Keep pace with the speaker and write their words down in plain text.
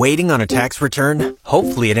Waiting on a tax return?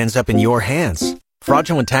 Hopefully it ends up in your hands.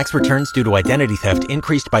 Fraudulent tax returns due to identity theft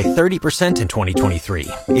increased by 30% in 2023.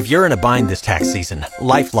 If you're in a bind this tax season,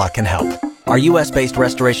 LifeLock can help. Our U.S.-based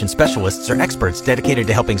restoration specialists are experts dedicated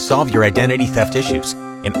to helping solve your identity theft issues.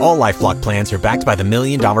 And all LifeLock plans are backed by the $1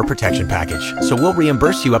 Million Protection Package. So we'll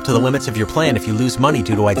reimburse you up to the limits of your plan if you lose money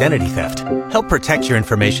due to identity theft. Help protect your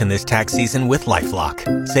information this tax season with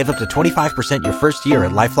LifeLock. Save up to 25% your first year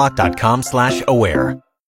at LifeLock.com/aware.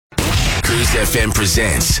 Cruise FM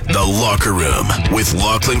presents The Locker Room with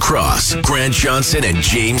Lachlan Cross, Grant Johnson, and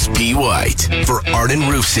James P. White. For Arden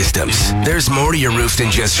Roof Systems, there's more to your roof than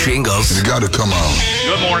just shingles. You gotta come on.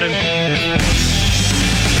 Good morning.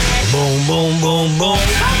 Boom, boom, boom, boom.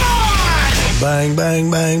 Come on! Bang, bang,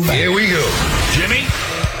 bang, bang. Here we go. Jimmy?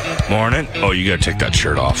 Morning. Oh, you got to take that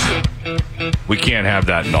shirt off. We can't have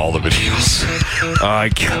that in all the videos. I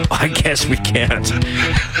guess we can't.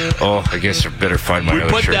 Oh, I guess I better find my other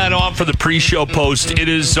shirt. We put that on for the pre-show post. It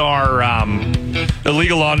is our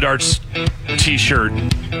Illegal On Darts t-shirt.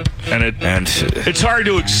 And it's hard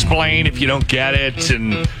to explain if you don't get it.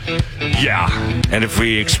 And yeah. And if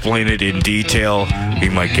we explain it in detail, we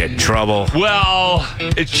might get in trouble. Well,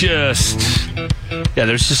 it's just... Yeah,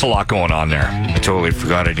 there's just a lot going on there. I totally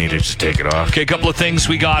forgot I needed to take it off. Okay, a couple of things.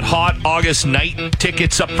 We got Hot August Night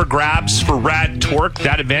tickets up for grabs for Rad Torque.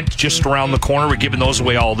 That event just around the corner. We're giving those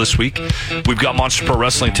away all this week. We've got Monster Pro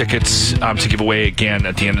Wrestling tickets to give away again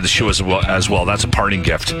at the end of the show as well. That's a parting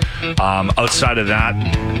gift. Outside of that,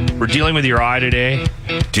 we're dealing with your eye today.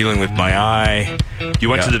 Dealing with my eye. You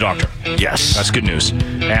went to the doctor. Yes. That's good news.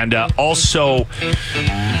 And also...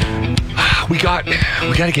 We got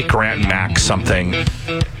to get Grant and Mac something.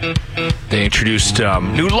 They introduced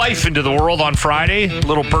new life into the world on Friday.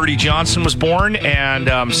 Little Birdie Johnson was born,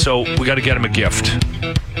 and so we got to get him a gift.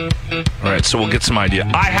 All right, so we'll get some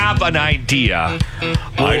idea. I have an idea.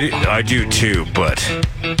 I do too, but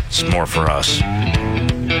it's more for us.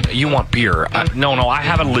 You want beer? No, I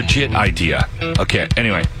have a legit idea. Okay,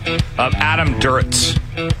 anyway. Adam Duritz.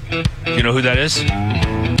 You know who that is?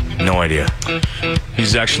 No idea.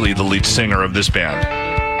 He's actually the lead singer of this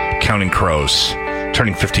band, Counting Crows,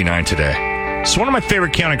 turning 59 today. It's one of my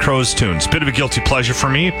favorite Counting Crows tunes. Bit of a guilty pleasure for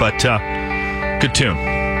me, but good tune.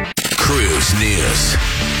 Cruise News.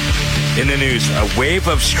 In the news, a wave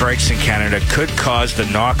of strikes in Canada could cause the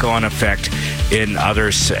knock-on effect in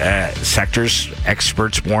other sectors,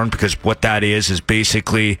 experts warn, because what that is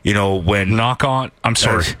basically, when... Knock-on? I'm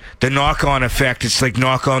sorry. The knock-on effect, it's like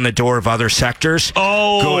knock on the door of other sectors.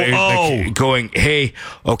 Going, hey,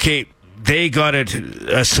 okay, they got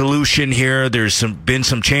a solution here. There's been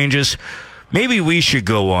some changes. Maybe we should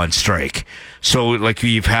go on strike. So, like,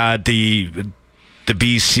 we've had the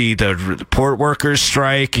BC, the port workers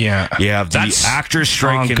strike. Yeah. You have the actors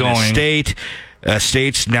strike ongoing. In the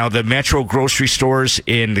states. Now the Metro grocery stores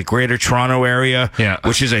in the Greater Toronto area,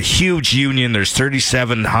 which is a huge union. There's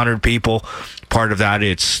 3,700 people. Part of that,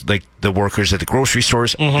 it's like the workers at the grocery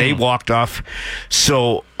stores. Mm-hmm. They walked off.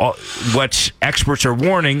 So what experts are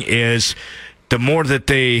warning is the more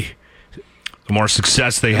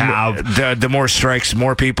success they have, the more strikes,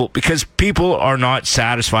 more people, because people are not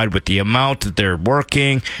satisfied with the amount that they're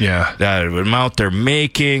working, the amount they're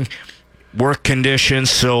making, work conditions.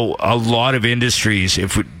 So a lot of industries,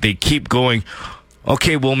 if they keep going,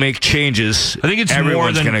 okay, we'll make changes. I think it's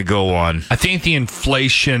everyone's going to go on. I think the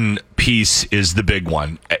inflation piece is the big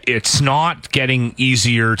one. It's not getting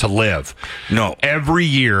easier to live. No. Every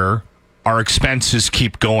year, our expenses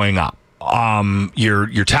keep going up.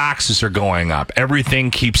 Your taxes are going up. Everything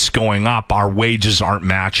keeps going up. Our wages aren't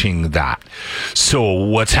matching that. So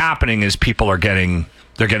what's happening is people are getting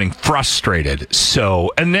frustrated.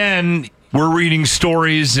 So, and then we're reading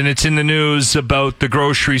stories, and it's in the news about the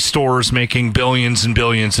grocery stores making billions and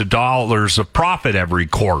billions of dollars of profit every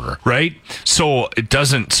quarter, right? So it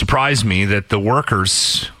doesn't surprise me that the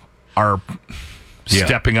workers are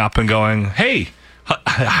stepping up and going, hey,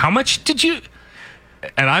 how much did you...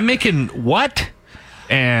 And I'm making what?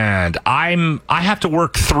 And I have to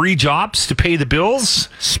work 3 jobs to pay the bills?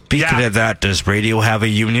 Speaking of that, does radio have a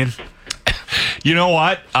union? You know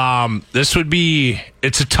what?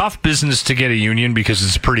 It's a tough business to get a union because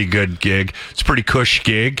it's a pretty good gig. It's a pretty cush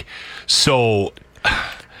gig. So...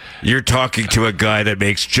 You're talking to a guy that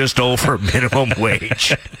makes just over minimum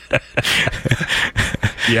wage.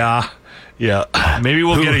 Yeah. Maybe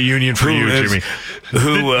we'll get a union for you, Jimmy.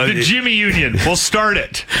 The Jimmy Union. We'll start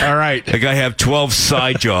it. All right. Like I have 12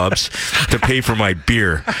 side jobs to pay for my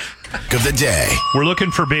beer. Of the day. We're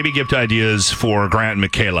looking for baby gift ideas for Grant and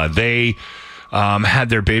Makayla. They had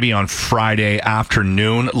their baby on Friday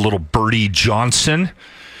afternoon, little Birdie Johnson.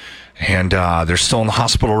 And they're still in the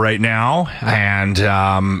hospital right now, and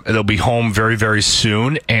they'll be home very, very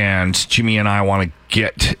soon. And Jimmy and I want to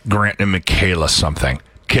get Grant and Makayla something.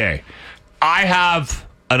 Okay, I have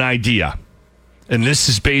an idea, and this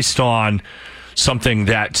is based on something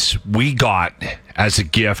that we got as a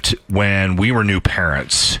gift when we were new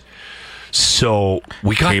parents. So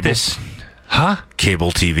we got this. Huh?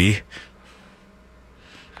 Cable TV.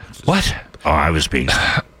 What? Oh, I was being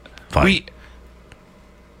fine.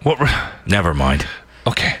 Never mind.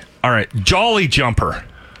 Okay. All right. Jolly Jumper.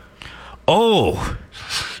 Oh.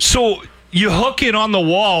 So you hook it on the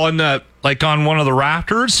wall on one of the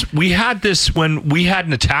rafters. We had this when we had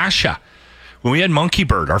Natasha. When we had Monkey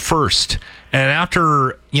Bird, our first. And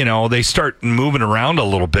after, they start moving around a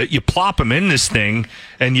little bit, you plop them in this thing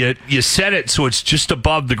and you set it so it's just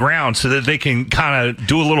above the ground so that they can kind of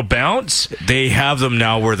do a little bounce. They have them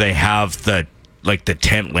now where they have the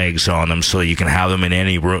tent legs on them, so you can have them in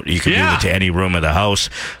any room. You can move it to any room of the house.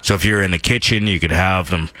 So if you're in the kitchen, you could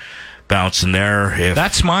have them bouncing there.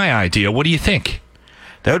 That's my idea. What do you think?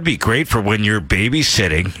 That would be great for when you're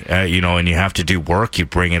babysitting, and you have to do work. You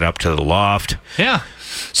bring it up to the loft. Yeah.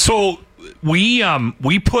 So we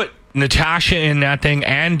put Natasha in that thing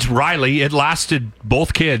and Riley. It lasted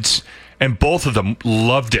both kids, and both of them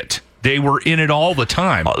loved it. They were in it all the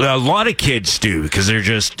time. A lot of kids do because they're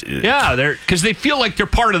just because they feel like they're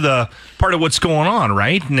part of what's going on,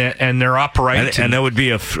 right? And they're upright, and that would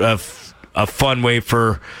be a fun way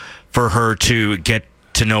for her to get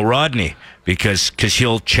to know Rodney because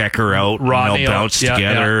he'll check her out, Rodney, and they'll bounce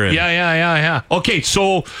together. Yeah. Okay,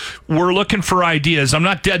 so we're looking for ideas. I'm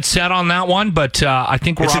not dead set on that one, but I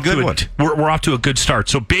think we're off to a good start.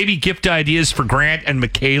 So baby gift ideas for Grant and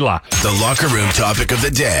Makayla. The locker room topic of the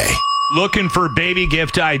day. Looking for baby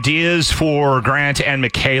gift ideas for Grant and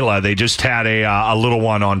Makayla. They just had a little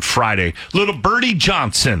one on Friday. Little Birdie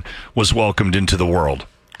Johnson was welcomed into the world.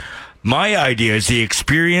 My idea is the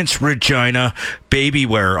Experience Regina baby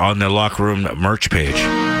wear on the locker room merch page.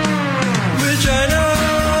 Regina.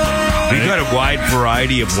 We've got a wide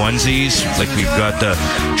variety of onesies. Like we've got the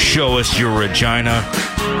Show Us Your Regina.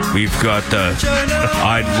 We've got the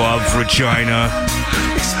I Love Regina.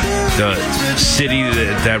 The city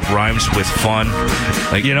that rhymes with fun.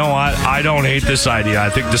 Like, you know what? I don't hate this idea. I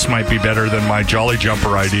think this might be better than my Jolly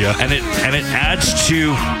Jumper idea. And it adds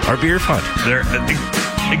to our beer fund.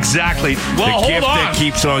 Exactly. Well, the gift that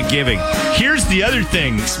keeps on giving. Here's the other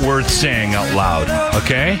thing worth saying out loud,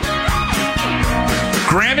 okay?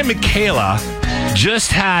 Grant and Makayla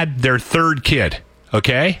just had their third kid,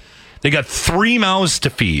 okay? They got 3 mouths to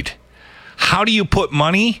feed. How do you put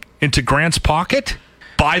money into Grant's pocket?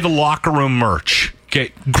 Buy the locker room merch.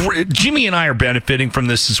 Okay, Jimmy and I are benefiting from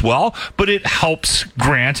this as well, but it helps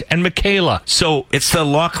Grant and Makayla. So it's the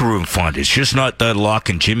locker room fund. It's just not the Loc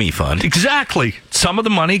and Jimmy fund. Exactly. Some of the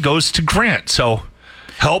money goes to Grant. So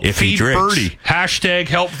help feed Birdie. Hashtag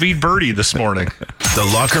help feed Birdie this morning. The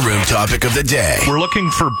locker room topic of the day. We're looking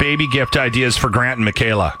for baby gift ideas for Grant and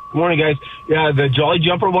Makayla. Good morning, guys. Yeah, the Jolly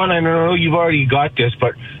Jumper one, I don't know you've already got this,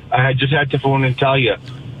 but I just had to phone and tell you.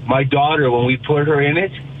 My daughter, when we put her in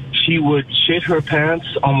it, she would shit her pants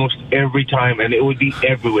almost every time, and it would be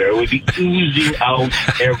everywhere. It would be oozing out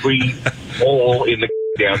every hole in the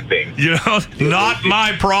damn thing. Not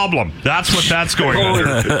my problem. That's what that's going on.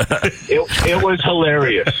 It was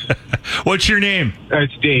hilarious. What's your name?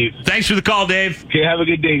 It's Dave. Thanks for the call, Dave. Okay, have a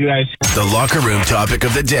good day, guys. The locker room topic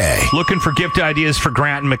of the day. Looking for gift ideas for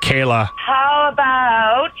Grant and Makayla. How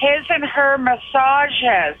about his and her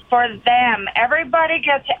massages for them? Everybody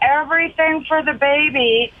gets everything for the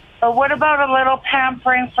baby, but what about a little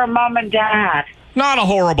pampering for mom and dad? Not a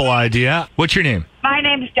horrible idea. What's your name? My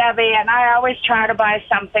name's Debbie, and I always try to buy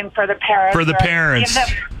something for the parents. For the parents.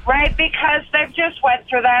 Right, because they've just went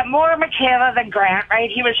through that. More Makayla than Grant, right?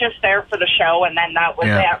 He was just there for the show, and then that was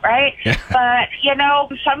it, right? Yeah. But,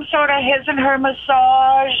 some sort of his and her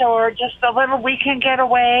massage, or just a little weekend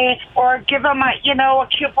getaway, or give them a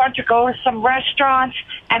coupon to go to some restaurants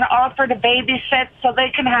and offer to babysit so they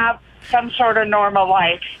can have some sort of normal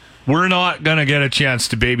life. We're not going to get a chance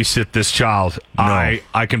to babysit this child. No.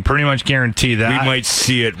 I can pretty much guarantee that. We might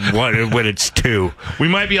see it when it's 2. We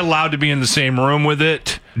might be allowed to be in the same room with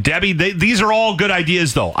it. Debbie, these are all good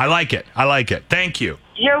ideas, though. I like it. Thank you.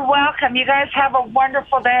 You're welcome. You guys have a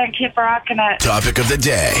wonderful day and keep rocking it. Topic of the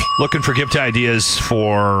day. Looking for gift ideas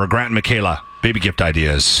for Grant and Makayla. Baby gift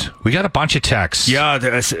ideas. We got a bunch of texts. Yeah,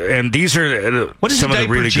 and these are some of the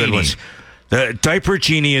really good ones. The diaper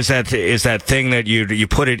genie is that thing that you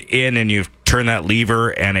put it in and you turn that lever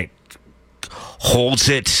and it holds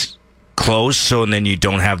it closed, and then you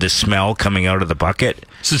don't have the smell coming out of the bucket.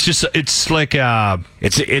 So it's like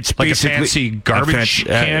it's like basically a fancy garbage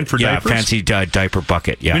can for diapers. Yeah, fancy diaper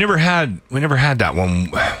bucket. Yeah, we never had that one.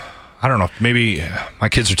 I don't know. Maybe my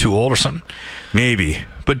kids are too old or something. Maybe,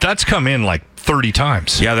 but that's come in like 30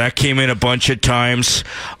 times. Yeah, that came in a bunch of times.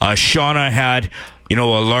 Shauna had, a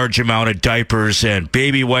large amount of diapers and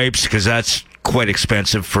baby wipes because that's quite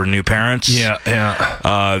expensive for new parents. Yeah.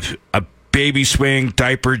 A baby swing,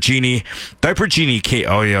 diaper genie. Diaper genie came,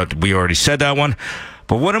 oh yeah, we already said that one.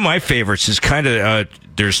 But one of my favorites is kind of,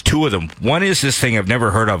 there's two of them. One is this thing I've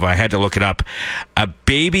never heard of. I had to look it up. A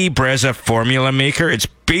baby Brezza formula maker. It's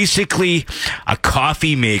basically a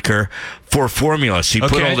coffee maker for formula. So you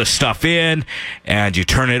put all this stuff in and you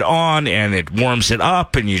turn it on and it warms it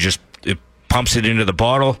up and it pumps it into the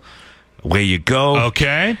bottle. Away you go.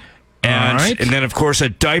 Okay. And then, of course, a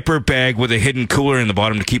diaper bag with a hidden cooler in the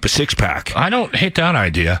bottom to keep a six-pack. I don't hate that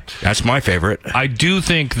idea. That's my favorite. I do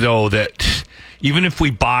think, though, that even if we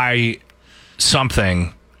buy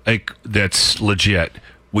something that's legit,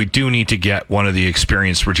 we do need to get one of the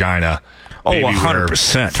Experienced Regina. Oh,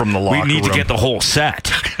 100%. From the locker room. We need to get the whole set.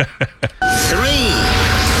 3, 2.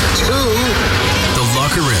 The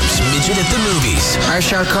Locker Room's Midget at the Movies. I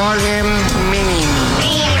shall call him Mini.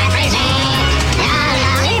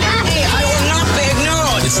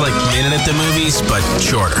 It's like Minute at the Movies, but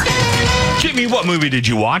shorter. Jimmy, what movie did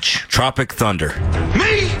you watch? Tropic Thunder.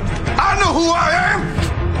 Me? I know who I am.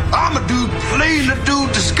 I'm a dude playing a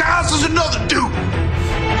dude disguised as another dude.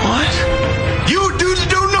 What? You dudes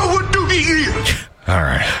don't know what duty is. All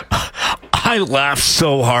right. I laughed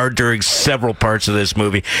so hard during several parts of this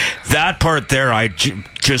movie. That part there, I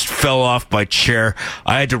just fell off my chair.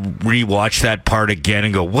 I had to rewatch that part again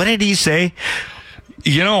and go, what did he say?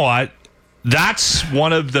 You know what? That's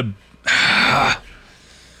one of the...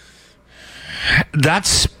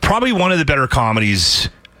 that's probably one of the better comedies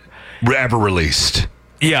ever released.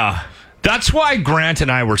 Yeah. That's why Grant and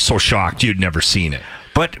I were so shocked you'd never seen it.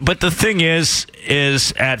 But the thing is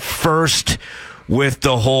at first with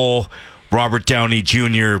the whole Robert Downey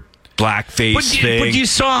Jr. blackface thing. But you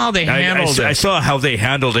saw how they handled it. I saw how they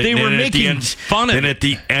handled it. They were making fun of it. Then at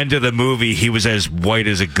the end of the movie, he was as white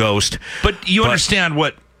as a ghost. But you understand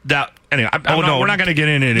what that... Anyway, we're not going to get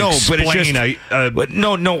into it. But it's just...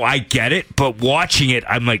 I get it. But watching it,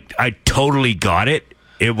 I'm like, I totally got it.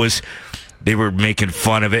 It was... They were making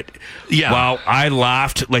fun of it. Yeah. Well, I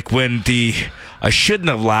laughed like when I shouldn't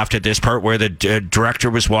have laughed at this part where the director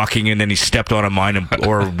was walking in and he stepped on a mine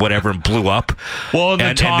or whatever and blew up. Well,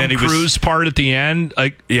 the Tom Cruise part at the end,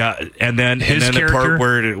 and then the part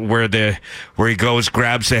where he goes,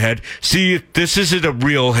 grabs the head. See, this isn't a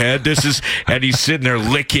real head. This is, and he's sitting there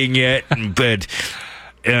licking it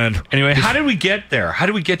and anyway, how did we get there? How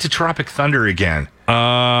did we get to Tropic Thunder again?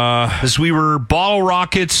 As we were Bottle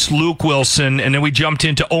Rockets, Luke Wilson, and then we jumped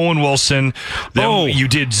into Owen Wilson. Then you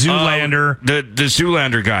did Zoolander. The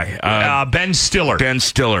Zoolander guy. Ben Stiller. Ben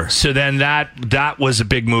Stiller. So then that was a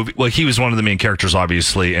big movie. Well, he was one of the main characters,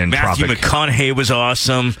 obviously, in Matthew Tropic. McConaughey was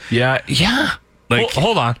awesome. Yeah. Like,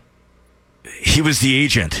 hold on. He was the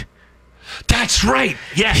agent. That's right.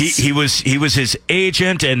 Yes. He was his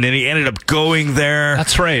agent, and then he ended up going there.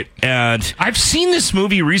 That's right. And I've seen this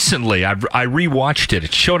movie recently. I rewatched it.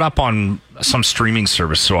 It showed up on some streaming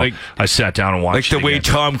service, so I sat down and watched it. Like the way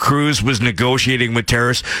Tom Cruise was negotiating with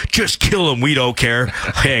terrorists. Just kill him. We don't care.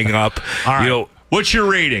 Hang up. All right. What's your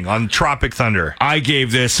rating on Tropic Thunder? I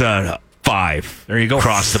gave this a 5. There you go.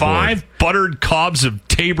 Across the board. 5 buttered cobs of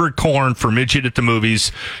Tabor corn for Midget at the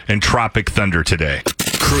Movies and Tropic Thunder today.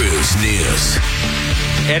 Cruise News.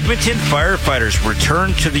 Edmonton firefighters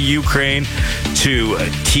returned to the Ukraine to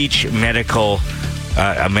teach a medical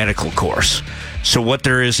course. So what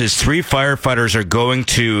there is 3 firefighters are going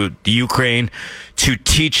to the Ukraine to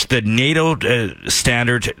teach the NATO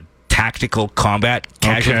standard tactical combat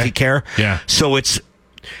casualty care. Yeah. So it's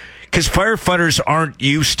because firefighters aren't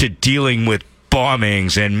used to dealing with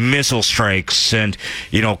bombings and missile strikes and,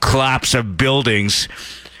 collapse of buildings.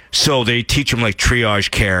 So they teach them like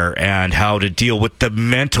triage care and how to deal with the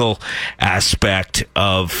mental aspect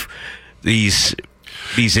of these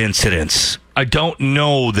incidents. I don't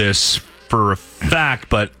know this for a fact,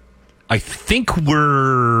 but I think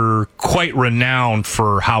we're quite renowned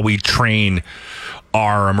for how we train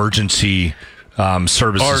our emergency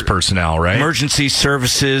services personnel, right? Emergency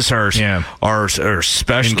services are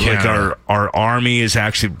special. Like our Army is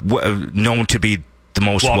actually known to be the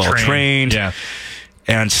most well trained. Yeah.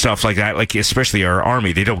 And stuff like that, like especially our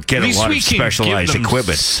Army, they don't get a lot of specialized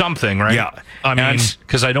equipment. Something, right? Yeah, I mean,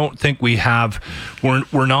 because I don't think we have.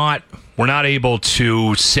 We're not We're not able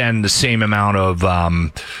to send the same amount of,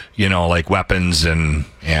 like weapons and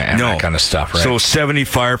that kind of stuff, right? So 70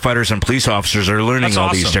 firefighters and police officers are learning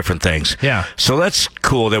all these different things. Yeah. So that's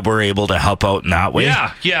cool that we're able to help out in that way.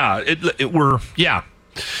 Yeah.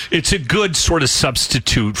 It's a good sort of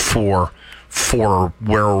substitute for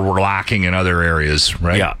where we're lacking in other areas,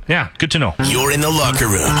 right? Yeah, good to know. You're in the locker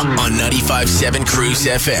room on 95.7 Cruise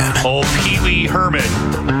FM. Old Pee Wee Herman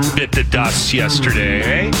bit the dust yesterday,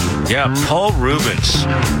 eh? Yeah, Paul Rubens.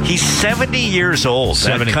 He's 70 years old.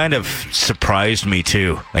 70. That kind of surprised me,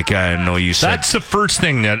 too. Like, I know you said... That's the first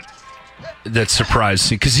thing that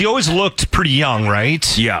surprised me, because he always looked pretty young,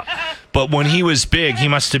 right? Yeah. But when he was big, he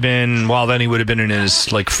must have been, then he would have been in his,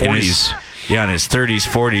 40s. In his 30s,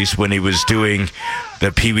 40s, when he was doing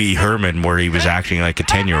the Pee Wee Herman, where he was acting like a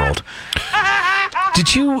 10-year-old.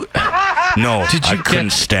 Did you... No, I couldn't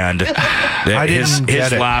stand it.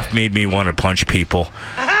 His laugh made me want to punch people.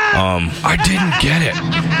 I didn't get it.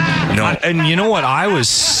 No. And you know what I was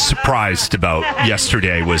surprised about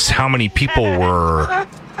yesterday was how many people were...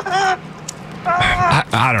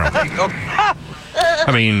 I don't know.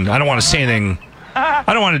 I mean, I don't want to say anything.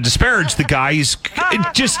 I don't want to disparage the guy.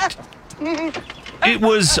 It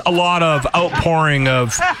was a lot of outpouring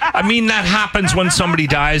of... I mean, that happens when somebody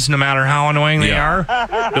dies, no matter how annoying they are.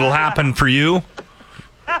 It'll happen for you.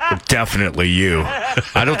 Definitely you.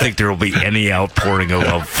 I don't think there will be any outpouring of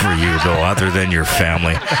love for you, though, other than your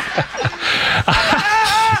family.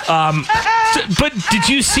 But did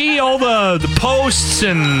you see all the posts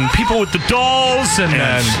and people with the dolls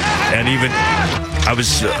and even I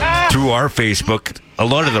was through our Facebook, a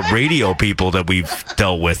lot of the radio people that we've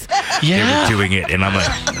dealt with, they were doing it, and I'm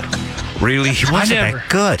like, really? He wasn't that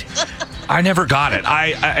good. I never got it.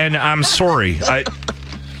 And I'm sorry.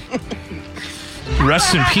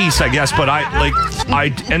 Rest in peace, I guess. But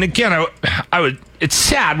and again, I would. It's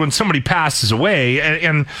sad when somebody passes away,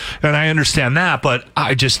 and I understand that, but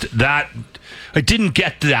I didn't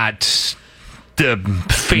get that. The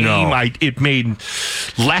fame, No. It made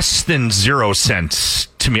less than 0 cents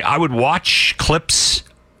to me. I would watch clips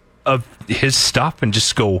of his stuff and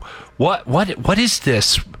just go, what is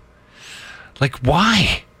this? Like,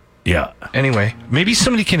 why? Yeah. Anyway, maybe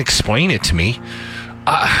somebody can explain it to me.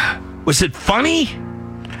 Was it funny?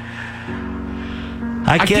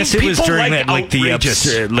 I guess it was during that,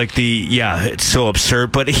 it's so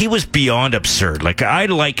absurd, but he was beyond absurd. Like, I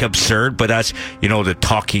like absurd, but that's, the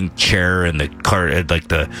talking chair and the car, and the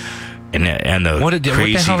crazy what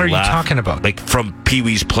the hell are you laugh, talking about? Like from Pee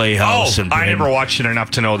Wee's Playhouse. I never watched it enough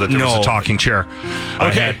to know that there was a talking chair.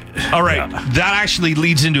 Okay, all right. Yeah. That actually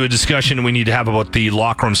leads into a discussion we need to have about the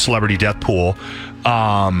locker room celebrity death pool.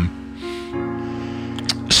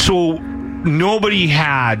 So nobody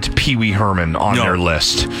had Pee Wee Herman on their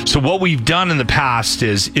list. So what we've done in the past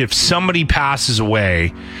is if somebody passes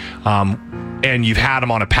away, and you've had them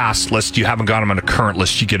on a past list, you haven't got them on a current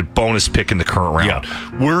list, you get a bonus pick in the current round.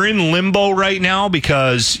 Yeah. We're in limbo right now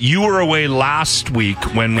because you were away last week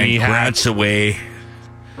when we had... Grant's away.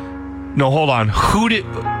 No, hold on.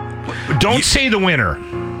 Don't say the winner.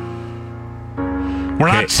 We're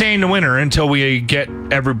not saying the winner until we get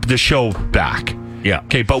the show back. Yeah.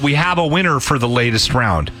 Okay, but we have a winner for the latest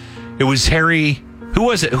round. It was Harry. Who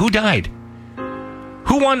was it? Who died?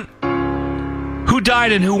 Who won? Who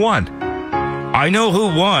died and who won? I know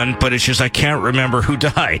who won, but it's just I can't remember who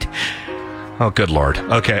died. Oh, good Lord.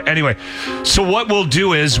 Okay, anyway. So what we'll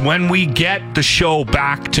do is when we get the show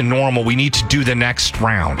back to normal, we need to do the next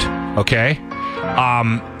round. Okay?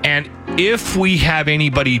 And if we have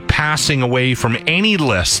anybody passing away from any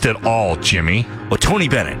list at all, Jimmy. Well, Tony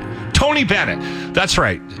Bennett. That's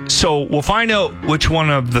right. So we'll find out which one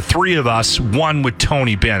of the three of us won with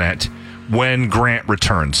Tony Bennett when Grant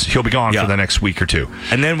returns. He'll be gone for the next week or two.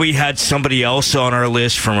 And then we had somebody else on our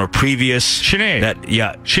list from a previous... Sinead.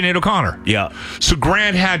 Sinead O'Connor. Yeah. So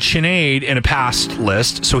Grant had Sinead in a past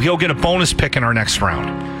list, so he'll get a bonus pick in our next round.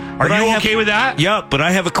 Are you okay with that? Yeah, but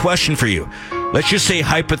I have a question for you. Let's just say,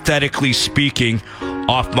 hypothetically speaking,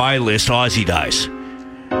 off my list, Ozzy dies.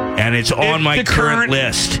 And it's on my current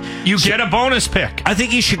list. You get a bonus pick. I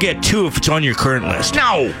think you should get 2 if it's on your current list.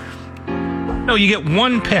 No, you get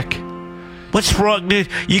 1 pick. What's wrong?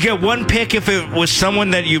 You get 1 pick if it was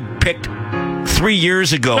someone that you picked 3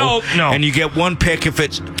 years ago. No. And you get 1 pick if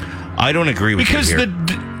it's... I don't agree with you here.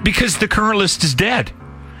 Because the current list is dead.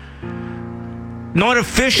 Not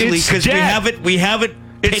officially, because we haven't.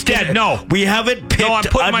 It's dead. We haven't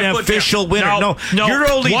picked an official winner. No.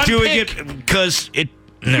 You're only One doing pick. it because it.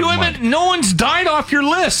 No one's died off your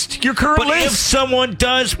list. Your current list. But if someone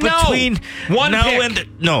does between one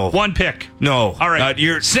pick. No. All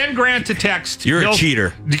right. Send Grant a text. You're a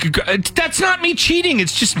cheater. That's not me cheating.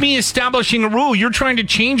 It's just me establishing a rule. You're trying to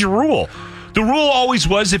change a rule. The rule always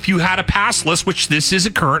was if you had a past list, which this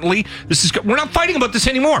isn't currently. We're not fighting about this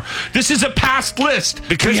anymore. This is a past list.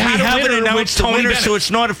 Because we haven't announced the winner, so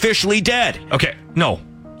it's not officially dead. Okay. No.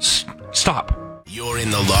 Stop. You're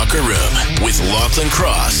in the locker room with Lachlan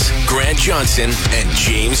Cross, Grant Johnson, and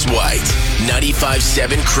James White.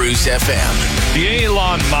 95.7 Cruise FM. The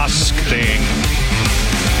Elon Musk thing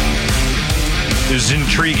is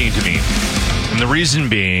intriguing to me. And the reason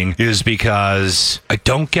being is because I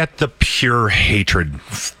don't get the pure hatred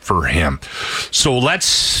for him. So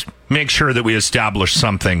let's make sure that we establish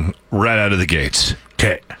something right out of the gates.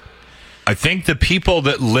 Okay. I think the people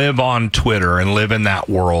that live on Twitter and live in that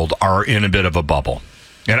world are in a bit of a bubble.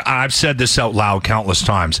 And I've said this out loud countless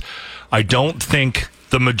times. I don't think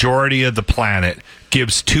the majority of the planet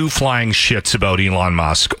gives two flying shits about Elon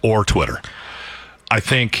Musk or Twitter. I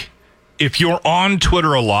think if you're on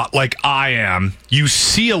Twitter a lot, like I am, you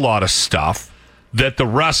see a lot of stuff that the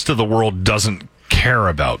rest of the world doesn't care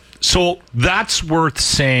about. So that's worth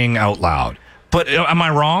saying out loud. But am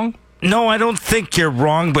I wrong? No, I don't think you're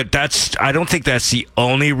wrong, but I don't think that's the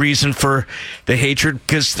only reason for the hatred,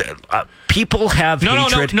 because people have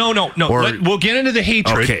hatred. No. We'll get into the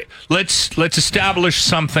hatred. Okay. Let's establish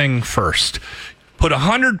something first. Put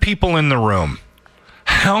 100 people in the room.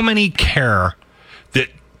 How many care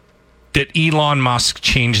that Elon Musk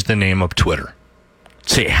changed the name of Twitter?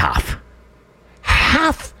 Say half.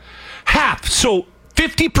 Half. So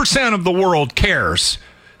 50% of the world cares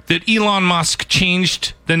that Elon Musk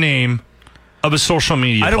changed the name of a social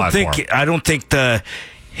media platform. I don't think the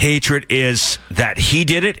hatred is that he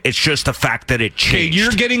did it. It's just the fact that it changed.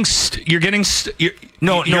 You're losing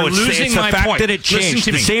it's my the fact point. that it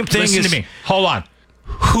changed. The same thing Listen to me. Hold on.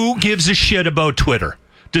 Who gives a shit about Twitter?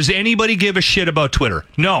 Does anybody give a shit about Twitter?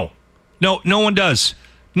 No, no one does.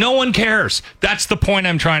 No one cares. That's the point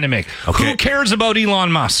I'm trying to make. Okay. Who cares about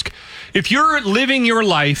Elon Musk? If you're living your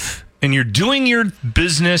life and you're doing your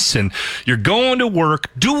business and you're going to work,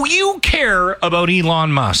 do you care about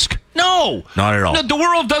Elon Musk? No. Not at all. No, the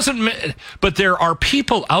world doesn't. But there are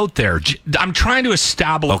people out there. I'm trying to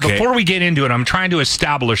establish, before we get into it, I'm trying to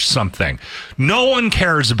establish something. No one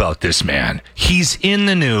cares about this man. He's in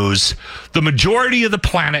the news. The majority of the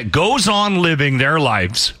planet goes on living their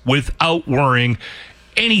lives without worrying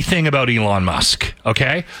anything about Elon Musk.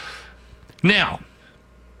 Okay? Now,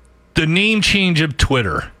 the name change of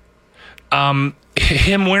Twitter.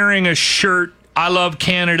 Him wearing a shirt, I love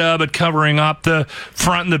Canada, but covering up the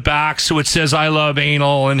front and the back so it says I love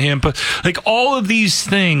anal, and him. But like, all of these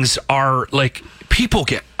things are like, people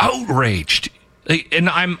get outraged. And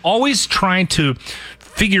I'm always trying to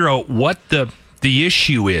figure out what the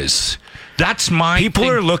issue is. That's my People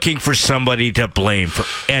thing. are looking for somebody to blame for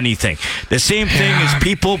anything. The same thing as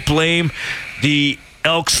people blame the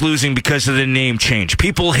Elks losing because of the name change.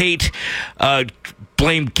 People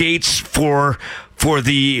blame Gates for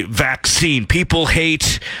the vaccine. People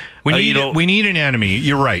hate. We need an enemy.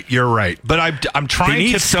 You're right. But I'm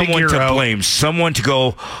trying to someone to blame, someone to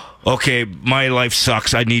go, okay, my life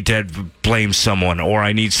sucks. I need to blame someone, or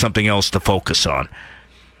I need something else to focus on.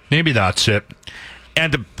 Maybe that's it.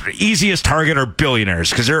 And the easiest target are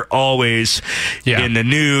billionaires, because they're always in the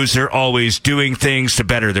news. They're always doing things to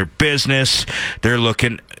better their business. They're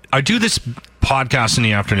looking. I do this podcast in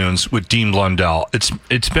the afternoons with Dean Blundell.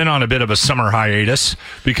 It's been on a bit of a summer hiatus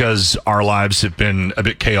because our lives have been a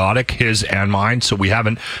bit chaotic, his and mine, so we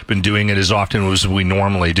haven't been doing it as often as we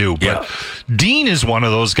normally do. But Dean is one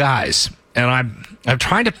of those guys, and I'm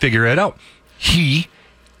trying to figure it out. He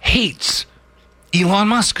hates Elon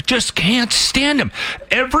Musk, just can't stand him.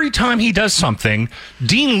 Every time he does something,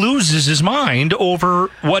 Dean loses his mind over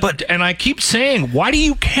what. And I keep saying, why do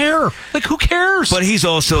you care? Like, who cares? But he's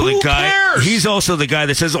also Who the guy. cares? He's also the guy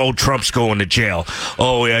that says, "Oh, Trump's going to jail."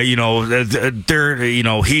 Oh, yeah, he's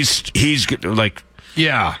like,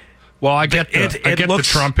 yeah. Well, I get the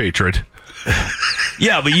Trump hatred.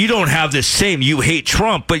 Yeah, but you don't have the same. You hate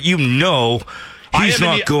Trump, but you know. He's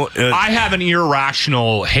not going. I have an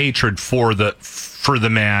irrational hatred for the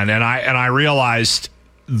man, and I realized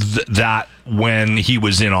that when he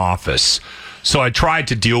was in office. So I tried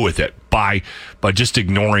to deal with it by just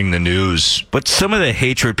ignoring the news. But some of the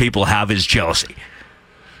hatred people have is jealousy.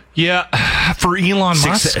 Yeah, for Elon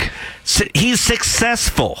Musk, he's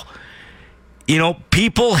successful. You know,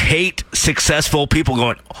 people hate successful people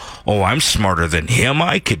going, "Oh, I'm smarter than him.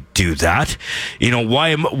 I could do that." You know, why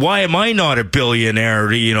am I not a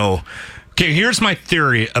billionaire? You know, Okay, here's my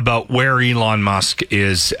theory about where Elon Musk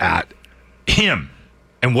is at. Him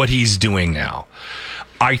and what he's doing now.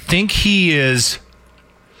 I think he is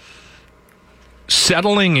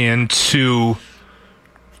settling into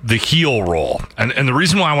the heel role. And the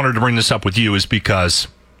reason why I wanted to bring this up with you is because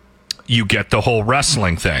you get the whole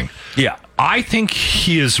wrestling thing. Yeah. I think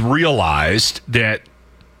he has realized that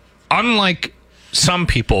unlike some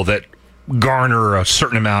people that garner a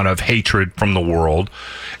certain amount of hatred from the world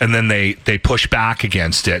and then they push back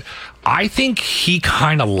against it, I think he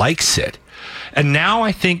kind of likes it. And now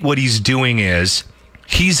I think what he's doing is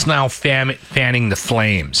he's now fanning the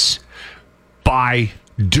flames by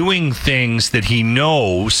doing things that he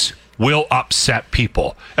knows will upset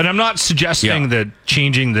people. And I'm not suggesting that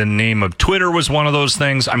changing the name of Twitter was one of those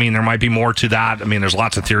things. I mean, there might be more to that. I mean, there's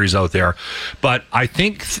lots of theories out there. But I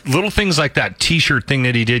think little things like that T-shirt thing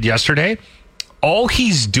that he did yesterday, all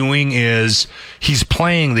he's doing is he's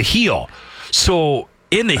playing the heel. So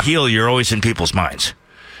in the heel, you're always in people's minds.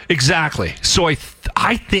 Exactly. So I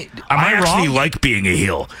think I actually like being a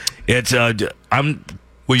heel. It's Well,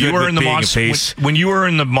 you were in the monster when you were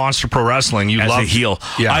in the Monster Pro Wrestling. You loved a heel.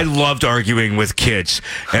 Yeah. I loved arguing with kids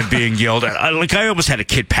and being yelled at. I almost had a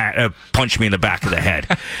kid punch me in the back of the head,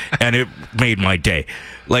 and it made my day.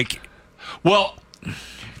 Well,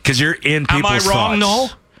 because you're in people's thoughts. Am I wrong? No.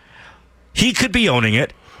 He could be owning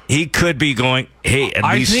it. He could be going, hey, at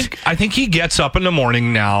least. I think he gets up in the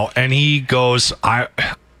morning now and he goes, I'm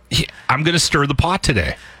going to stir the pot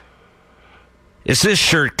today. Is this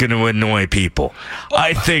shirt going to annoy people?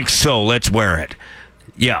 I think so. Let's wear it.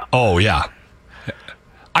 Yeah. Oh, yeah.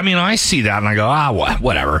 I mean, I see that and I go,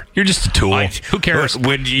 whatever. You're just a tool. Who cares?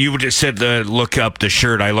 When you just said look up the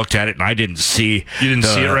shirt, I looked at it and I didn't see. You didn't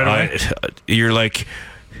see it right away? You're like...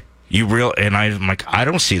 and I'm like, I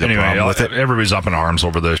don't see the problem with it. Everybody's up in arms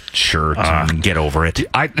over the shirt. Get over it.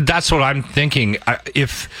 That's what I'm thinking.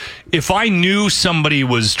 If I knew somebody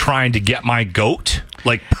was trying to get my goat,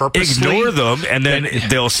 purposely, ignore them, and then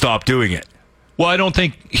they'll stop doing it. Well, I don't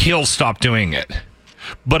think he'll stop doing it.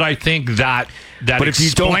 But I think that But if you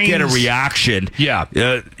don't get a reaction, you're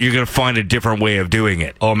going to find a different way of doing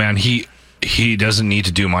it. Oh, man, he doesn't need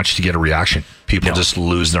to do much to get a reaction. People just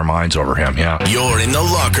lose their minds over him, You're in the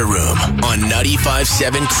locker room on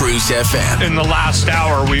 95.7 Cruise FM. In the last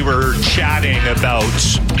hour, we were chatting about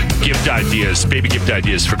gift ideas, baby gift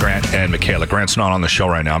ideas for Grant and Makayla. Grant's not on the show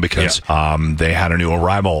right now because they had a new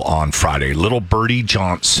arrival on Friday. Little Birdie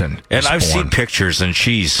Johnson. And I've seen pictures, and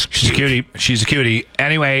she's a cutie. She's a cutie.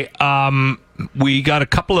 Anyway, we got a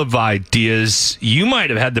couple of ideas. You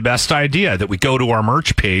might have had the best idea that we go to our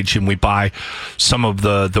merch page and we buy some of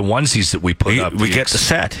the onesies that we put up. We get the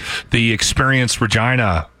set. The Experience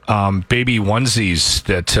Regina baby onesies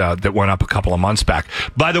that went up a couple of months back.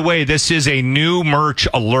 By the way, this is a new merch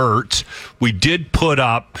alert. We did put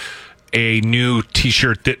up a new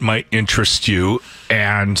T-shirt that might interest you,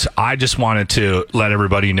 and I just wanted to let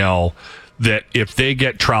everybody know that if they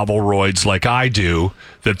get Travel Roids like I do,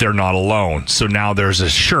 that they're not alone. So now there's a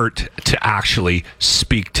shirt to actually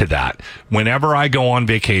speak to that. Whenever I go on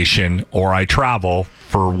vacation or I travel,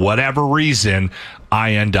 for whatever reason,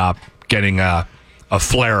 I end up getting a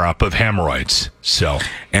flare-up of hemorrhoids.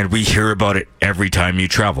 And we hear about it every time you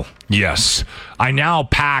travel. Yes. I now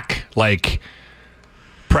pack,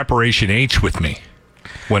 Preparation H with me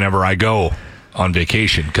whenever I go on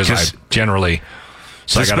vacation, because I generally...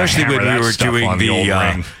 So especially when we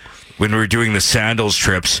were doing the sandals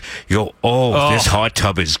trips, you go, this hot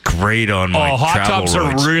tub is great on my hot Travel tubs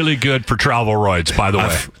Roids. Are really good for Travel Roids, by the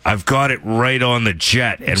way. I've got it right on the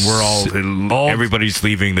jet, and everybody's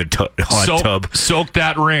leaving the hot tub. Soak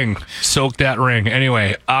that ring.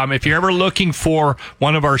 Anyway, if you're ever looking for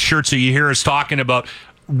one of our shirts that you hear us talking about,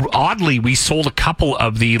 oddly, we sold a couple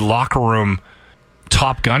of the Locker Room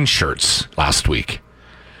Top Gun shirts last week.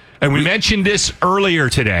 And we mentioned this earlier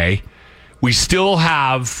today. You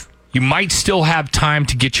might still have time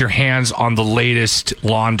to get your hands on the latest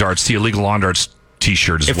Lawn Darts, the illegal Lawn Darts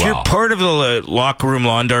T-shirt as well. If you're part of the Locker Room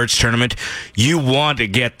Lawn Darts tournament, you want to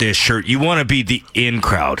get this shirt. You want to be the in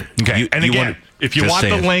crowd. Okay. If you want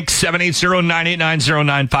the link,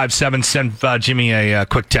 780-989-0957, send Jimmy a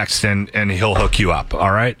quick text and he'll hook you up.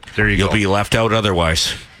 All right? There you go. You'll be left out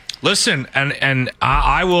otherwise. Listen, and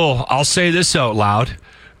I'll say this out loud.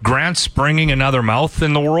 Grant's bringing another mouth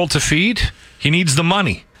in the world to feed. He needs the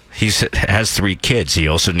money. He has 3 kids. He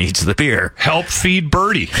also needs the beer. Help feed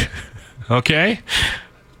Birdie. Okay?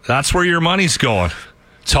 That's where your money's going.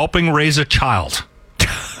 It's helping raise a child.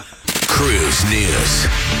 Cruise News.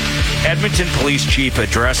 Edmonton Police Chief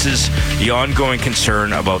addresses the ongoing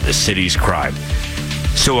concern about the city's crime.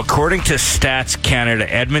 So according to Stats Canada,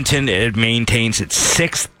 Edmonton, it maintains its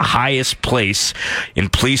 6th highest place in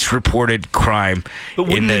police-reported crime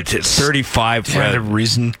in the 35... kind of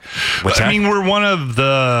reason. What's that? I mean, we're one of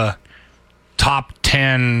the top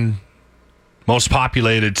 10 most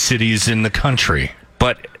populated cities in the country.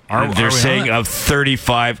 But they're saying not? of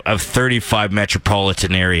 35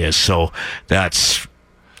 metropolitan areas, so that's...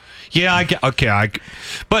 Yeah,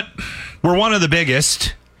 but we're one of the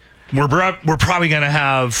biggest. We're probably going to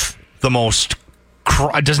have the most...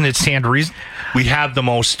 Doesn't it stand to reason? We have the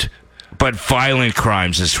most... But violent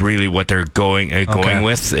crimes is really what they're going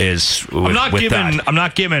with. I'm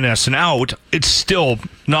not giving us an out. It's still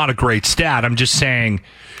not a great stat. I'm just saying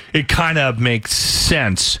it kind of makes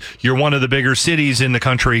sense. You're one of the bigger cities in the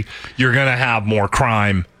country. You're going to have more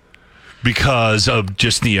crime because of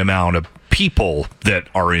just the amount of people that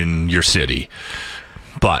are in your city.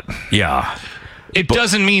 But yeah, it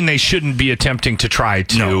doesn't mean they shouldn't be attempting to try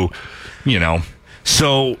to,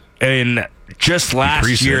 So in just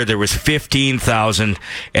last year, there was 15,000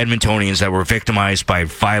 Edmontonians that were victimized by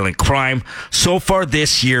violent crime. So far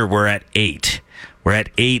this year, we're at 8. We're at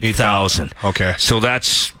 8,000. Okay. So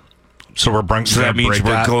that's... So that means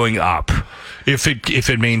we're going up. If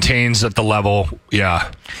it maintains at the level,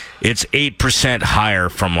 yeah. It's 8% higher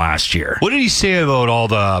from last year. What did he say about all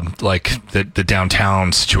the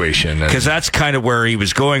downtown situation? Because that's kind of where he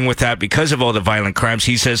was going with that. Because of all the violent crimes,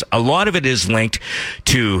 he says a lot of it is linked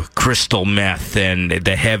to crystal meth and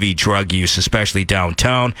the heavy drug use, especially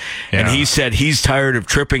downtown. Yeah. And he said he's tired of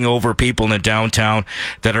tripping over people in the downtown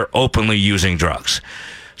that are openly using drugs.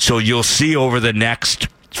 So you'll see over the next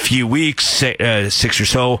few weeks, 6 or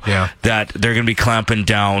so, that they're going to be clamping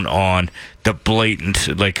down on the blatant,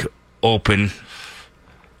 open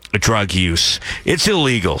drug use. It's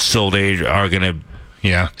illegal, so they are going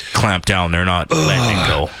to clamp down. They're not letting it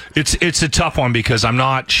go. It's a tough one because I'm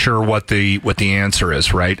not sure what the answer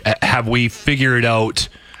is. Right? Have we figured out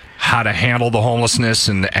how to handle the homelessness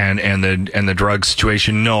and the drug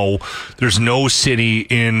situation? No, there's no city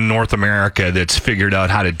in North America that's figured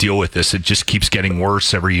out how to deal with this. It just keeps getting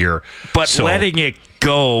worse every year. But letting it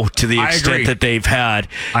go to the extent that they've had,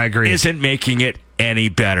 I agree, isn't making it any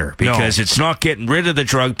better because it's not getting rid of the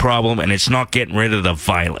drug problem and it's not getting rid of the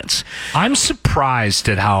violence. I'm surprised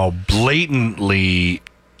at how blatantly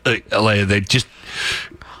they just...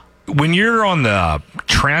 When you're on the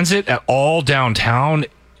transit at all downtown,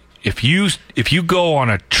 if you go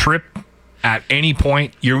on a trip at any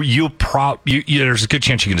point, there's a good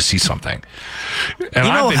chance you're going to see something. And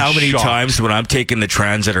you know how many times when I'm taking the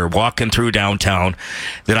transit or walking through downtown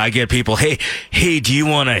that I get people, hey, do you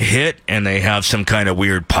want to hit? And they have some kind of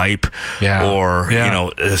weird pipe or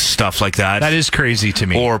stuff like that. That is crazy to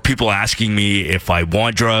me. Or people asking me if I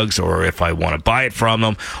want drugs or if I want to buy it from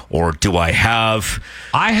them or do I have.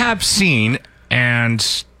 I have seen, and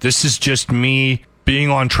this is just me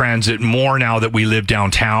being on transit more now that we live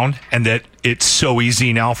downtown and that it's so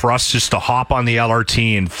easy now for us just to hop on the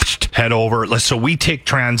LRT and head over. So we take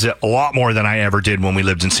transit a lot more than I ever did when we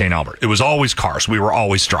lived in St. Albert. It was always cars. We were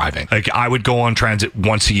always driving. I would go on transit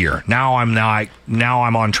once a year. Now I'm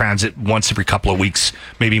on transit once every couple of weeks,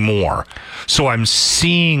 maybe more. So I'm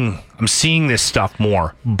seeing this stuff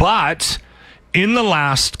more. But in the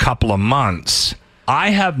last couple of months,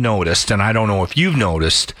 I have noticed, and I don't know if you've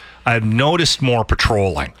noticed, I've noticed more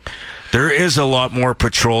patrolling. There is a lot more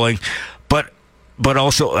patrolling, but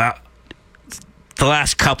also the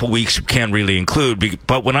last couple weeks can't really include.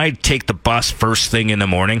 But when I take the bus first thing in the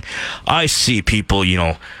morning, I see people,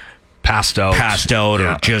 passed out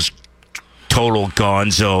or just total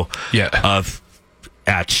gonzo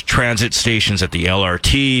at transit stations, at the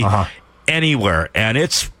LRT, anywhere, and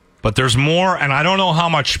it's. But there's more, and I don't know how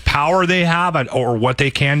much power they have or what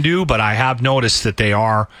they can do, but I have noticed that they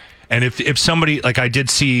are. And if somebody, I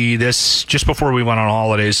did see this just before we went on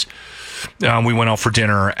holidays, we went out for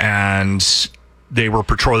dinner, and they were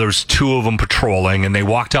there was 2 of them patrolling, and they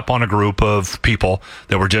walked up on a group of people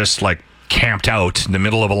that were just, camped out in the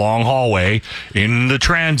middle of a long hallway in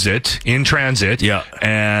transit. Yeah.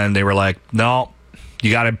 And they were like, no, you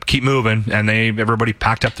got to keep moving, and everybody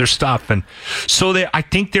packed up their stuff, and so I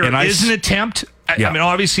think there is an attempt. I mean,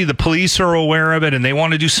 obviously the police are aware of it, and they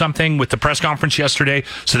want to do something with the press conference yesterday,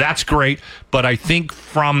 so that's great. But I think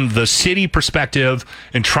from the city perspective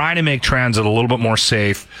and trying to make transit a little bit more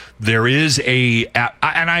safe, there is I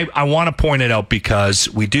want to point it out because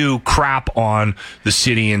we do crap on the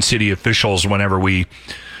city and city officials whenever we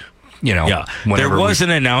There was an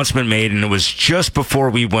announcement made, and it was just before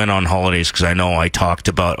we went on holidays, because I know we talked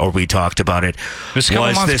about it. Was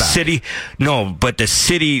the city? No, but the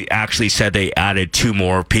city actually said they added 2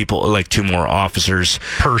 more people, like 2 more officers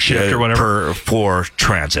per shift or whatever for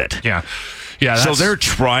transit. Yeah. Yeah. So they're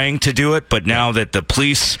trying to do it, but now that the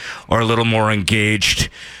police are a little more engaged,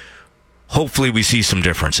 hopefully we see some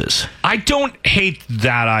differences. I don't hate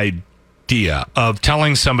that idea of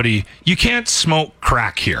telling somebody you can't smoke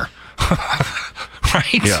crack here.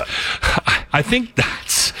 Right? Yeah. I think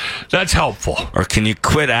that's helpful. Or can you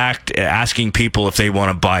quit asking people if they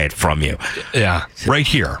want to buy it from you? Yeah. Right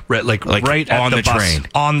here. Right right on at the bus, train.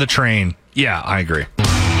 On the train. Yeah, I agree.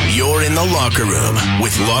 You're in the locker room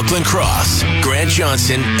with Lachlan Cross, Grant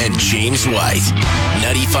Johnson, and James White.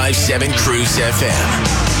 95.7 Cruise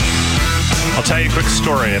FM. I'll tell you a quick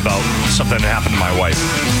story about something that happened to my wife.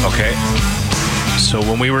 Okay. So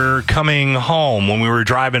when we were coming home, when we were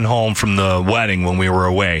driving home from the wedding, when we were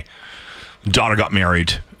away, daughter got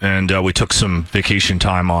married, and we took some vacation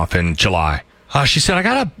time off in July. She said, I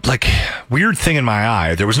got a weird thing in my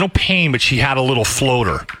eye. There was no pain, but she had a little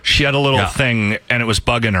floater. She had a little thing, and it was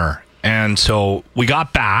bugging her. And so we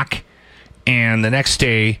got back, and the next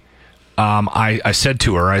day, I said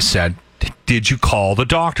to her, did you call the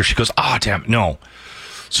doctor? She goes, damn it, no.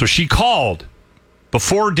 So she called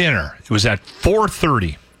before dinner. It was at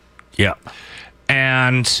 4:30. Yeah.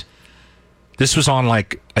 And this was on I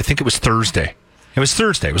think it was Thursday. It was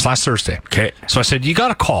Thursday. It was last Thursday. Okay. So I said, you got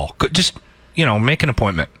to call. Just, make an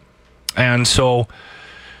appointment. And so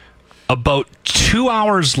about 2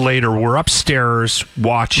 hours later, we're upstairs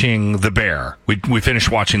watching The Bear. We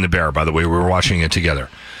finished watching The Bear, by the way. We were watching it together.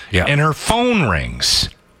 Yeah. And her phone rings.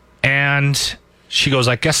 And she goes,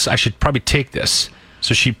 I guess I should probably take this.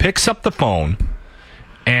 So she picks up the phone,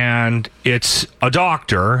 and it's a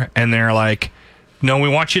doctor, and they're like, no, we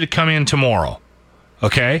want you to come in tomorrow.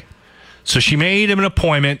 Okay? So she made him an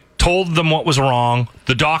appointment, told them what was wrong.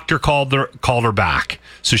 The doctor called her back.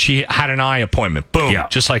 So she had an eye appointment. Boom. Yeah.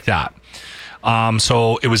 Just like that.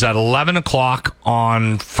 So it was at 11 o'clock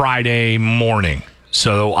on Friday morning.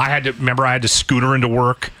 So I had to scooter into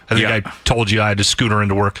work. I think I told you I had to scooter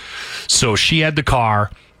into work. So she had the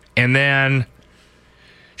car, and then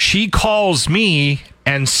she calls me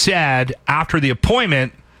and said after the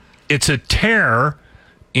appointment, it's a tear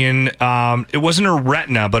in, it wasn't her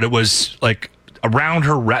retina, but it was around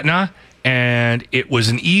her retina, and it was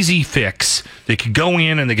an easy fix. They could go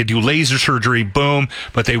in and they could do laser surgery, boom,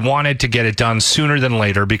 but they wanted to get it done sooner than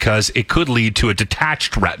later because it could lead to a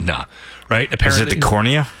detached retina, right? Apparently, is it the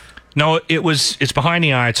cornea? No, it's behind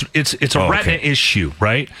the eye. It's a retina issue,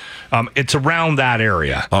 right? It's around that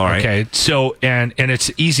area. All right. Okay. So and it's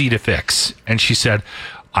easy to fix. And she said,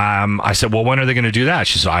 I said, well, when are they going to do that?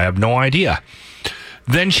 She said, I have no idea.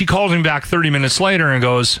 Then she calls me back 30 minutes later and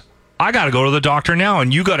goes, I got to go to the doctor now,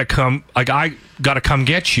 and you got to come. I got to come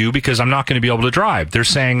get you because I'm not going to be able to drive. They're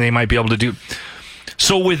saying they might be able to do.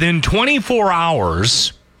 So within 24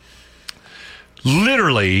 hours,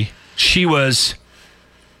 literally, she was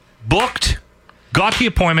booked, got the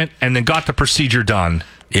appointment, and then got the procedure done.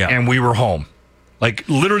 Yeah. And we were home.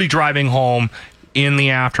 Literally driving home in the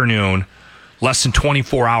afternoon, less than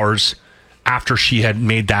 24 hours after she had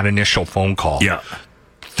made that initial phone call. Yeah.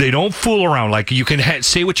 They don't fool around. You can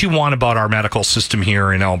say what you want about our medical system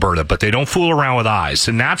here in Alberta, but they don't fool around with eyes.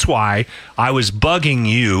 And that's why I was bugging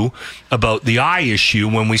you about the eye issue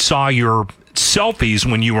when we saw your selfies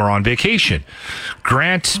when you were on vacation.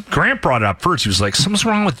 Grant brought it up first. He was like, something's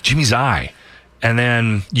wrong with Jimmy's eye. And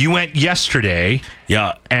then you went yesterday.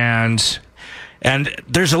 Yeah. And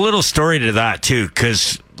there's a little story to that, too,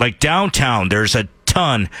 because, downtown, there's a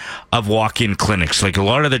ton of walk-in clinics. A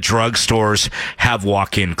lot of the drugstores have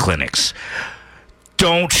walk-in clinics.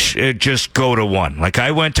 Don't just go to one.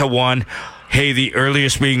 I went to one. Hey, the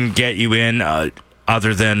earliest we can get you in,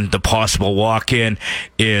 other than the possible walk-in,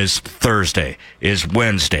 is Thursday, is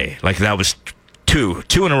Wednesday. That was two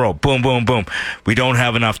in a row. Boom, boom, boom. We don't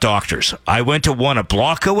have enough doctors. I went to one a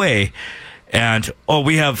block away, and,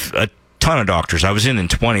 we have a ton of doctors. I was in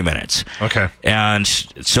 20 minutes. Okay. And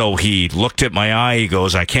so he looked at my eye. He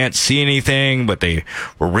goes, I can't see anything, but they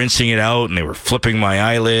were rinsing it out, and they were flipping my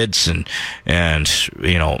eyelids and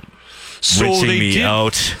so rinsing me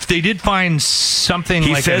out. They did find something an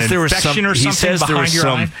infection or something he says there was your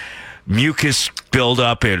some eye? Mucus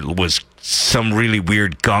buildup. It was some really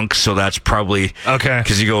weird gunk, so that's probably okay.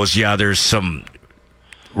 Because he goes, there's some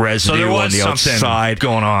residue on the outside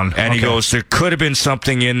going on, and he goes, there could have been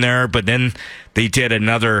something in there, but then they did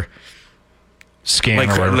another scan,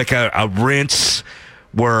 a rinse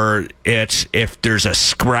where if there's a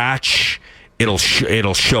scratch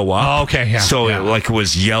it'll show up. Oh, okay, yeah. So it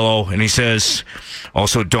was yellow, and he says,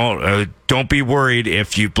 also don't be worried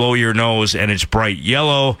if you blow your nose and it's bright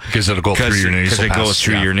yellow because it'll go through your nasal. Because it goes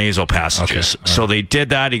through your nasal passages. Okay. So they did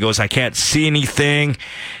that. He goes, I can't see anything,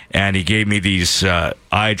 and he gave me these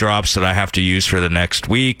eye drops that I have to use for the next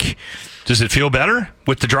week. Does it feel better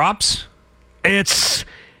with the drops? It's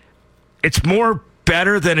more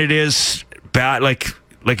better than it is bad. Like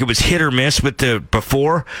it was hit or miss with the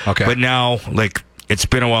before. Okay. But now, it's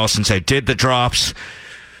been a while since I did the drops,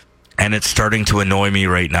 and it's starting to annoy me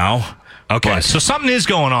right now. Okay, so something is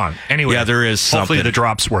going on. Anyway, yeah, there is something. Hopefully the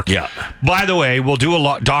drops work. Yeah. By the way, we'll do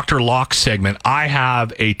a Dr. Loc segment. I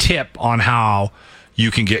have a tip on how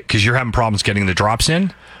you can get, because you're having problems getting the drops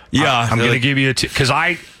in. Yeah. I'm going to give you a tip, because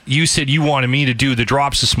you said you wanted me to do the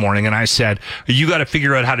drops this morning, and I said, you got to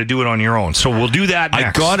figure out how to do it on your own. So we'll do that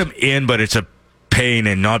next. I got them in, but it's a pain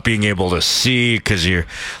and not being able to see because you're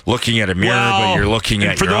looking at a mirror, but you're looking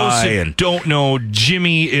at your eye. For those that don't know,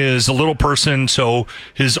 Jimmy is a little person, so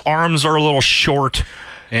his arms are a little short.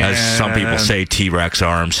 As some people say, T-Rex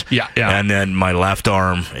arms. Yeah. And then my left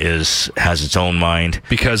arm has its own mind.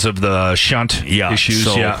 Because of the shunt issues?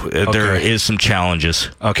 So there is some challenges.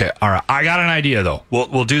 Okay, all right. I got an idea, though.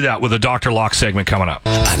 We'll do that with a Dr. Loc segment coming up.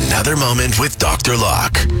 Another moment with Dr.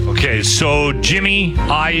 Loc. Okay, so Jimmy,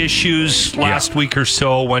 eye issues last week or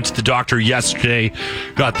so, went to the doctor yesterday,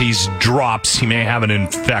 got these drops. He may have an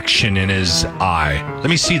infection in his eye. Let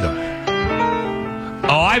me see them.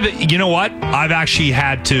 Oh, you know what? I've actually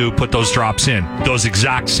had to put those drops in. Those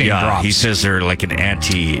exact same drops. He says they're like an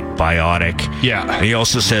antibiotic. Yeah. And he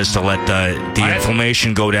also says to let the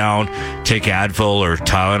inflammation go down, take Advil or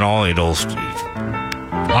Tylenol. It'll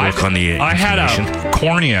work on the inflammation. I had a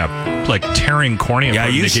cornea, tearing cornea. Yeah,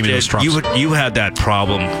 you gave me those drops. You had that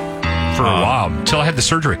problem for a while until I had the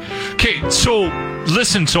surgery. Okay, so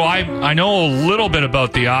listen. So I know a little bit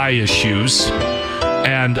about the eye issues.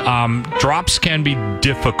 And drops can be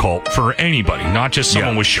difficult for anybody, not just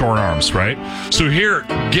someone with short arms, right? So here,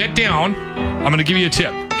 get down. I'm going to give you a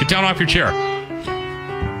tip. Get down off your chair.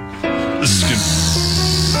 This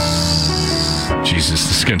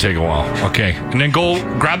is going to take a while. Okay. And then go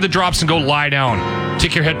grab the drops and go lie down.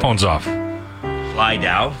 Take your headphones off. Lie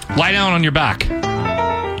down? Lie down on your back.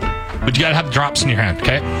 But you got to have the drops in your hand,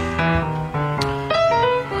 okay? All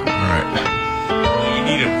right. You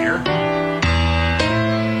need them here?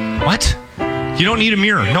 What? You don't need a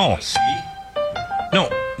mirror. No.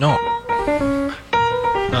 No.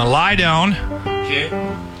 Now lie down.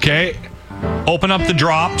 Okay. Open up the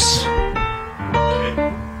drops. Okay.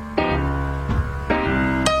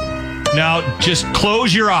 Now just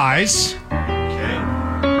close your eyes. Okay.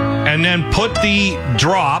 And then put the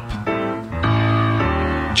drop.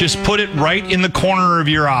 Just put it right in the corner of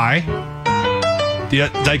your eye.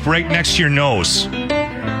 Like right next to your nose.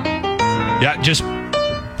 Yeah, just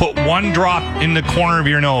put one drop in the corner of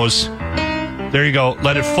your nose. There you go.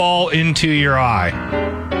 Let it fall into your eye.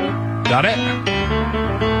 Got it?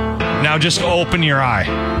 Now just open your eye.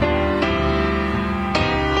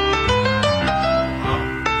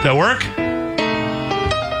 Does that work?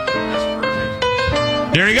 That's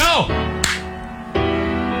perfect. There you go.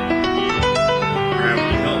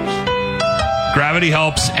 Gravity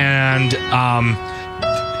helps, and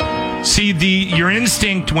see, your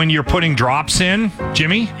instinct when you're putting drops in,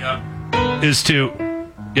 Jimmy, is to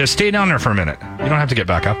stay down there for a minute. You don't have to get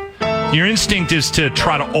back up. Your instinct is to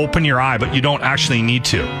try to open your eye, but you don't actually need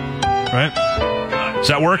to. Right? Is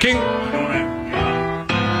that working?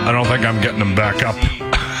 I don't think I'm getting them back up.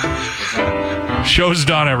 Show's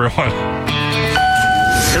done, everyone.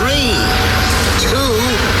 3, 2.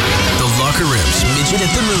 The Locker Room's Midget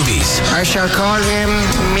at the Movies. I shall call him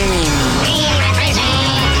Mini.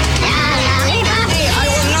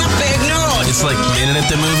 It's like Minute at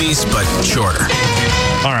the Movies, but shorter.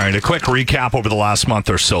 All right, a quick recap over the last month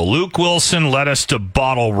or so. Luke Wilson led us to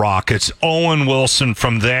Bottle Rockets. Owen Wilson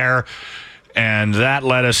from there, and that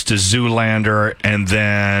led us to Zoolander, and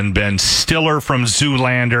then Ben Stiller from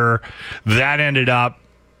Zoolander. That ended up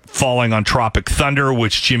falling on Tropic Thunder,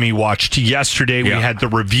 which Jimmy watched yesterday. We had the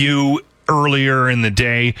review earlier in the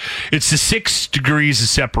day. It's the 6 degrees of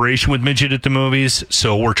separation with Midget at the Movies,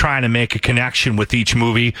 so we're trying to make a connection with each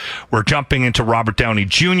movie. We're jumping into Robert Downey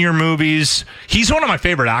Jr. movies. He's one of my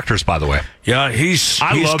favorite actors, by the way. Yeah, he's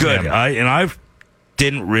love good. Him. I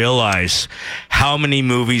didn't realize how many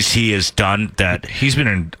movies he has done. That he's been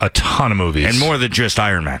in a ton of movies, and more than just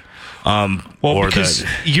Iron Man. Because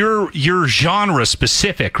you're genre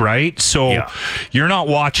specific, right? So you're not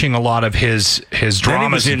watching a lot of his dramas. Then he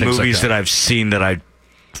was in and movies like that I've seen that I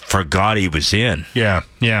forgot he was in. Yeah.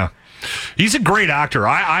 He's a great actor.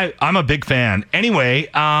 I'm a big fan. Anyway,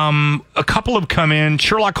 a couple have come in.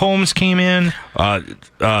 Sherlock Holmes came in.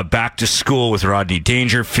 Back to School with Rodney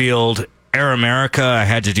Dangerfield. Air America, I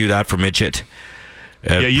had to do that for Midget.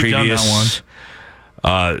 You've done that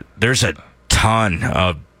one. There's a ton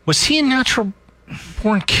of... Was he a Natural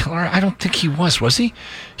Born Killer? I don't think he was he?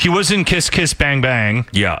 He was in Kiss Kiss Bang Bang.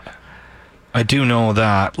 Yeah. I do know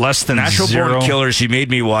that. Less Than Natural Zero. Born Killers, he made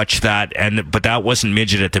me watch that, but that wasn't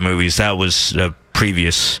Midget at the movies. That was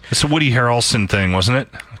previous. It's a Woody Harrelson thing, wasn't it?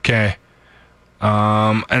 Okay.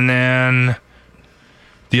 And then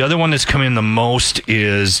the other one that's come in the most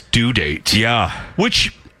is Due Date. Yeah.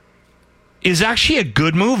 Which is actually a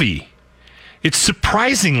good movie. It's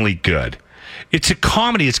surprisingly good. It's a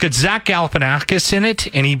comedy. It's got Zach Galifianakis in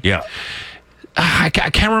it, and he... Yeah. I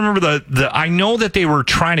can't remember the. I know that they were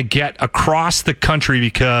trying to get across the country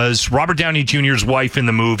because Robert Downey Jr.'s wife in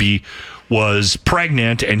the movie was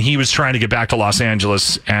pregnant, and he was trying to get back to Los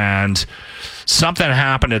Angeles, and something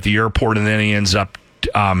happened at the airport, and then he ends up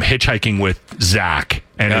hitchhiking with Zach,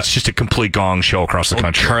 and it's just a complete gong show across the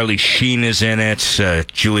country. Charlie Sheen is in it.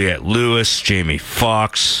 Juliette Lewis, Jamie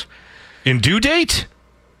Foxx. In Due Date?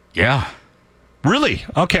 Yeah. Really?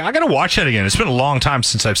 Okay, I got to watch that again. It's been a long time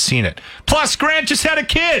since I've seen it. Plus, Grant just had a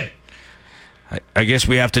kid. I guess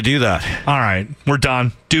we have to do that. All right, we're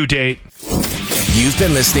done. Due Date. You've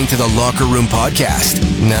been listening to the Locker Room Podcast.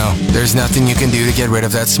 No, there's nothing you can do to get rid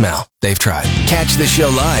of that smell. They've tried. Catch the show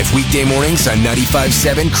live weekday mornings on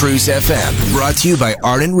 95.7 Cruise FM. Brought to you by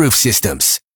Arden Roof Systems.